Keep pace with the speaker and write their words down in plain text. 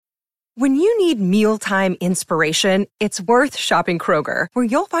When you need mealtime inspiration, it's worth shopping Kroger, where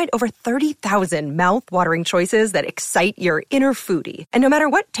you'll find over 30,000 mouth-watering choices that excite your inner foodie. And no matter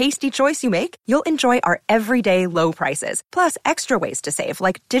what tasty choice you make, you'll enjoy our everyday low prices, plus extra ways to save,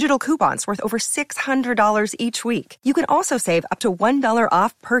 like digital coupons worth over $600 each week. You can also save up to $1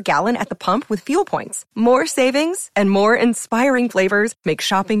 off per gallon at the pump with fuel points. More savings and more inspiring flavors make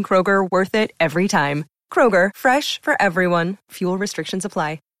shopping Kroger worth it every time. Kroger, fresh for everyone. Fuel restrictions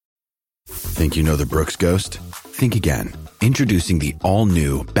apply. Think you know the Brooks Ghost? Think again. Introducing the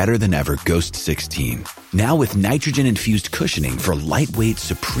all-new, better-than-ever Ghost 16. Now with nitrogen-infused cushioning for lightweight,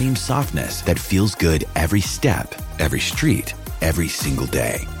 supreme softness that feels good every step, every street, every single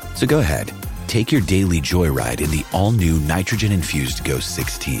day. So go ahead, take your daily joyride in the all-new nitrogen-infused Ghost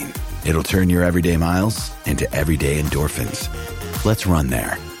 16. It'll turn your everyday miles into everyday endorphins. Let's run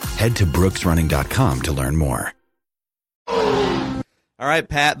there. Head to brooksrunning.com to learn more. All right,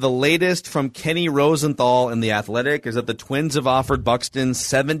 Pat, the latest from Kenny Rosenthal in The Athletic is that the Twins have offered Buxton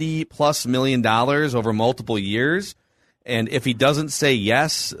 $70+ million over multiple years. And if he doesn't say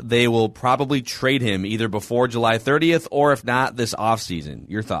yes, they will probably trade him either before July 30th or if not, this offseason.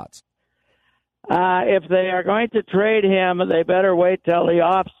 Your thoughts? If they are going to trade him, they better wait till the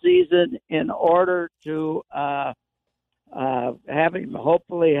offseason in order to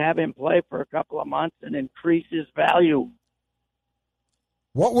hopefully have him play for a couple of months and increase his value.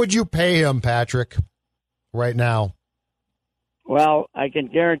 What would you pay him, Patrick, right now? Well, I can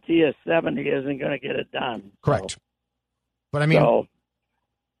guarantee you 70 isn't going to get it done. Correct. So, but I mean,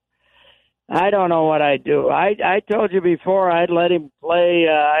 I don't know what I'd do. I told you before I'd let him play.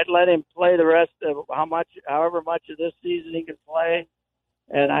 I'd let him play the rest of however much of this season he could play,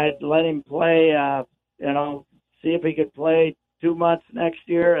 and I'd let him play. See if he could play 2 months next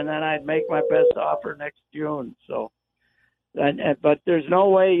year, and then I'd make my best offer next June. So. But there's no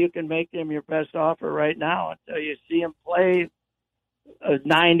way you can make him your best offer right now until you see him play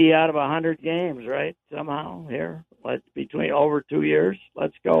 90 out of 100 games, right? Somehow here, between over 2 years.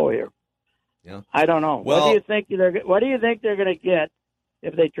 Let's go here. Yeah. I don't know. Well, what do you think they're going to get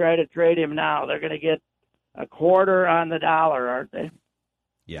if they try to trade him now? They're going to get a quarter on the dollar, aren't they?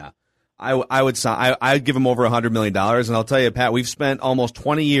 Yeah. I'd give him over $100 million. And I'll tell you, Pat, we've spent almost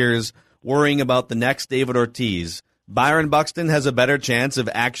 20 years worrying about the next David Ortiz. Byron Buxton has a better chance of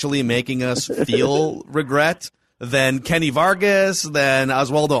actually making us feel regret than Kenny Vargas, than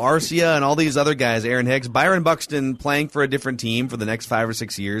Oswaldo Arcia, and all these other guys, Aaron Hicks. Byron Buxton playing for a different team for the next 5 or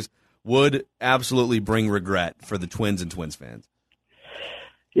 6 years would absolutely bring regret for the Twins and Twins fans.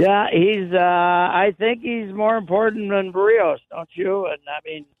 Yeah, I think he's more important than Berríos, don't you? And I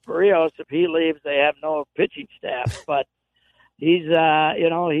mean, Berríos, if he leaves, they have no pitching staff. But he's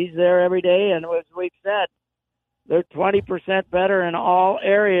there every day, and as we've said, they're 20% better in all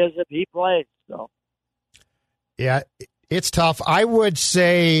areas if he plays. So, yeah, it's tough. I would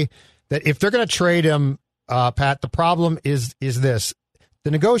say that if they're going to trade him, Pat, the problem is this.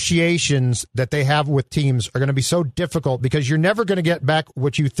 The negotiations that they have with teams are going to be so difficult because you're never going to get back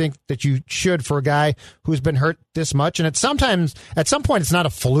what you think that you should for a guy who's been hurt this much. And at some point, it's not a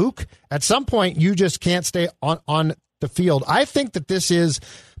fluke. At some point, you just can't stay on the field. I think that this is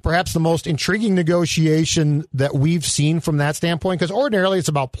perhaps the most intriguing negotiation that we've seen from that standpoint, because ordinarily it's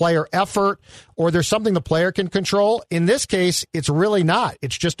about player effort or there's something the player can control. In this case, it's really not.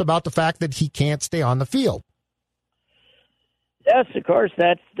 It's just about the fact that he can't stay on the field. Yes, of course,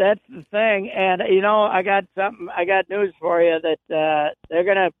 that's the thing. And I got news for you that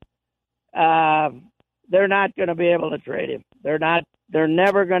they're not gonna be able to trade him. They're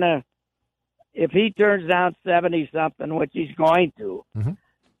never gonna. If he turns down 70-something, which he's going to,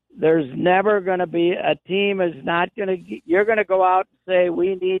 there's never going to be a team is not going to. You're going to go out and say,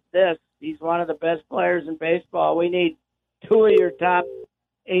 we need this. He's one of the best players in baseball. We need 2 of your top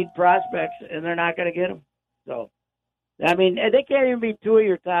 8 prospects, and they're not going to get them. So, I mean, they can't even be 2 of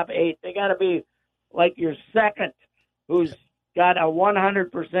your top 8. They got to be like your second, who's got a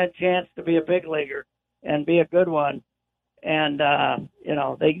 100% chance to be a big leaguer and be a good one. And,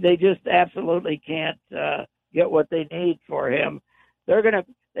 they just absolutely can't get what they need for him.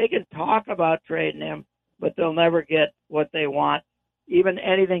 They can talk about trading him, but they'll never get what they want, even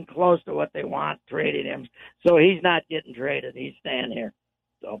anything close to what they want trading him. So he's not getting traded. He's staying here.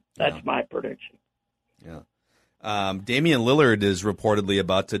 So that's my prediction. Yeah. Damian Lillard is reportedly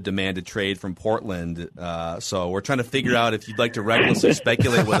about to demand a trade from Portland. So we're trying to figure out if you'd like to recklessly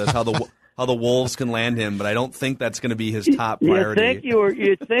speculate with us how the Wolves can land him, but I don't think that's going to be his top priority.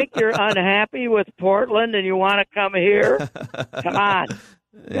 You think you're unhappy with Portland and you want to come here? Come on.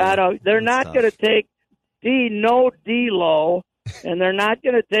 Yeah, they're not going to take D'Lo and they're not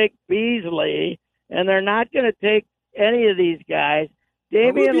going to take Beasley, and they're not going to take any of these guys.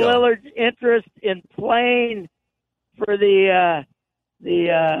 Damian Lillard's interest in playing for the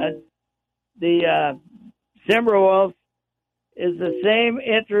Timberwolves is the same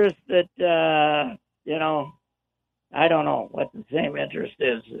interest that I don't know what the same interest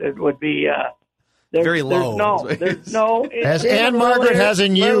is. It would be very low. There's no. As Ann Margaret has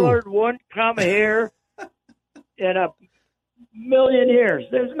in you. Lillard wouldn't come here in a million years.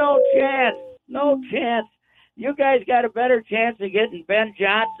 There's no chance. No chance. You guys got a better chance of getting Ben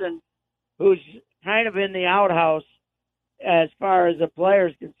Johnson, who's kind of in the outhouse as far as the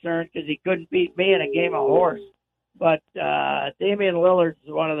player's concerned, because he couldn't beat me in a game of horse. But Damian Lillard's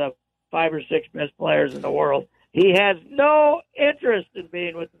one of the 5 or 6 best players in the world. He has no interest in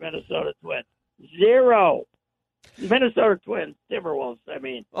being with the Minnesota Twins. Zero. Minnesota Twins, Timberwolves, I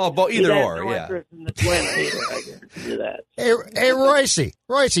mean. Oh, but either or, no interest in the Twins either, I guarantee that. Hey,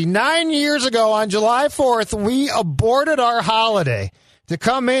 Royce, 9 years ago on July 4th, we aborted our holiday to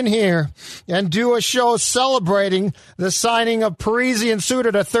come in here and do a show celebrating the signing of Parisi and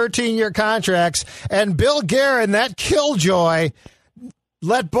Suter to 13-year contracts, and Bill Guerin, that killjoy,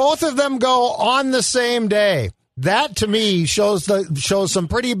 let both of them go on the same day. That, to me, shows some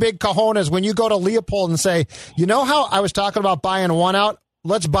pretty big cojones when you go to Leopold and say, you know how I was talking about buying one out?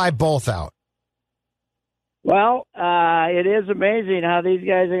 Let's buy both out. Well, it is amazing how these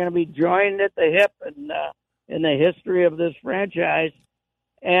guys are going to be joined at the hip in the history of this franchise.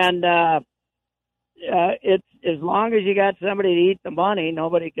 And it's as long as you got somebody to eat the money,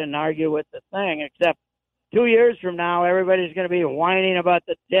 nobody can argue with the thing, except 2 years from now, everybody's going to be whining about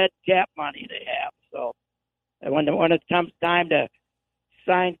the dead cap money they have. So when it comes time to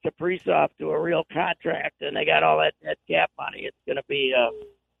sign Kaprizov to a real contract and they got all that dead cap money, it's going to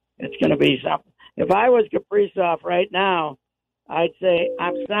be something. If I was Kaprizov right now, I'd say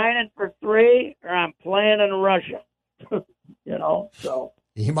I'm signing for 3 or I'm playing in Russia. So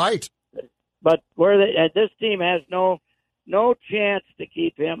he might. But this team has no chance to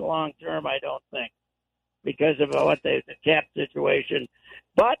keep him long term, I don't think, because of the cap situation.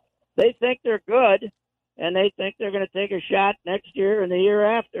 But they think they're good, and they think they're going to take a shot next year and the year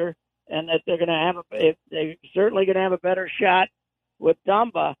after, and that they're certainly going to have a better shot with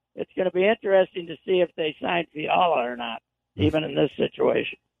Dumba. It's going to be interesting to see if they sign Fiala or not, even in this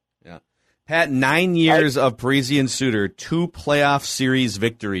situation. Yeah. Pat, 9 years of Parisi and Suter, 2 playoff series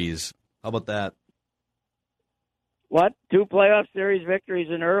victories. How about that? What? 2 playoff series victories,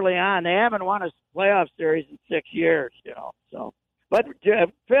 and early on, they haven't won a playoff series in 6 years, So, but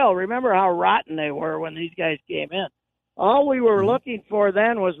Phil, remember how rotten they were when these guys came in. All we were looking for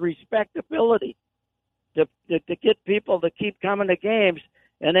then was respectability to get people to keep coming to games,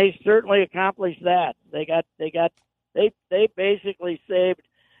 and they certainly accomplished that. They basically saved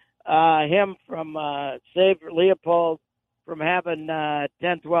saved Leopold from having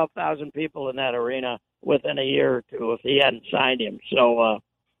 12,000 people in that arena within a year or two if he hadn't signed him. So,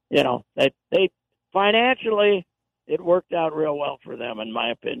 they financially, it worked out real well for them, in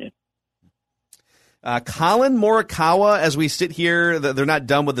my opinion. Colin Morikawa, as we sit here, they're not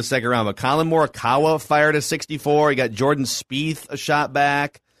done with the second round, but Colin Morikawa fired a 64. You got Jordan Spieth a shot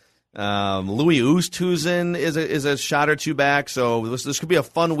back. Louis Oosthuizen is a shot or 2 back. So this could be a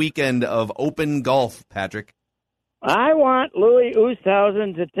fun weekend of open golf, Patrick. I want Louis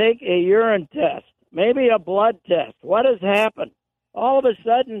Oosthuizen to take a urine test, maybe a blood test. What has happened? All of a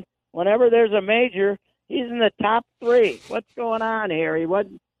sudden, whenever there's a major, he's in the top 3. What's going on here? He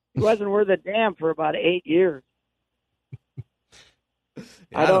wasn't worth a damn for about 8 years.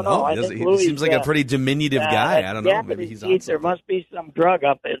 I don't know. I think he seems like a pretty diminutive guy. I don't know. Maybe he's on something. There must be some drug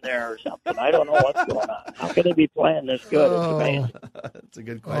up in there or something. I don't know what's going on. How can he be playing this good? It's amazing. That's a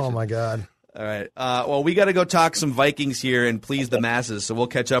good question. Oh, my God. All right. Well, we got to go talk some Vikings here and please the masses, so we'll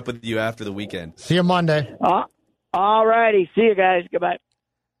catch up with you after the weekend. See you Monday. All righty. See you guys. Goodbye.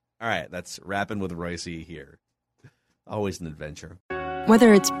 All right. That's Rapping with Royce here. Always an adventure.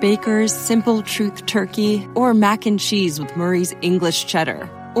 Whether it's Baker's Simple Truth Turkey or mac and cheese with Murray's English Cheddar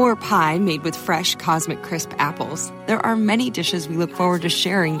or pie made with fresh Cosmic Crisp apples, there are many dishes we look forward to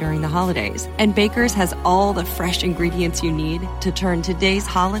sharing during the holidays. And Baker's has all the fresh ingredients you need to turn today's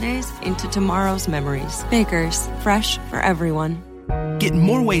holidays into tomorrow's memories. Baker's, fresh for everyone. Get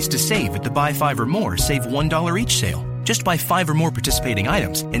more ways to save at the Buy 5 or More Save $1 each sale. Just buy 5 or more participating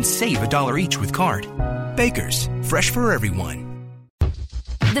items and save $1 each with card. Baker's, fresh for everyone.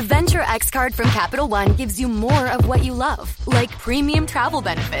 The Venture X card from Capital One gives you more of what you love, like premium travel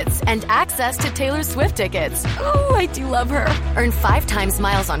benefits and access to Taylor Swift tickets. Oh, I do love her. Earn 5 times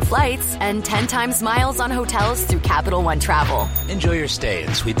miles on flights and 10 times miles on hotels through Capital One Travel. Enjoy your stay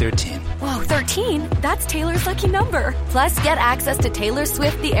in Suite 13. Whoa, 13? That's Taylor's lucky number. Plus, get access to Taylor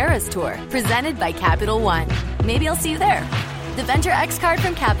Swift The Eras Tour, presented by Capital One. Maybe I'll see you there. The Venture X card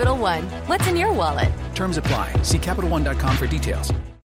from Capital One. What's in your wallet? Terms apply. See CapitalOne.com for details.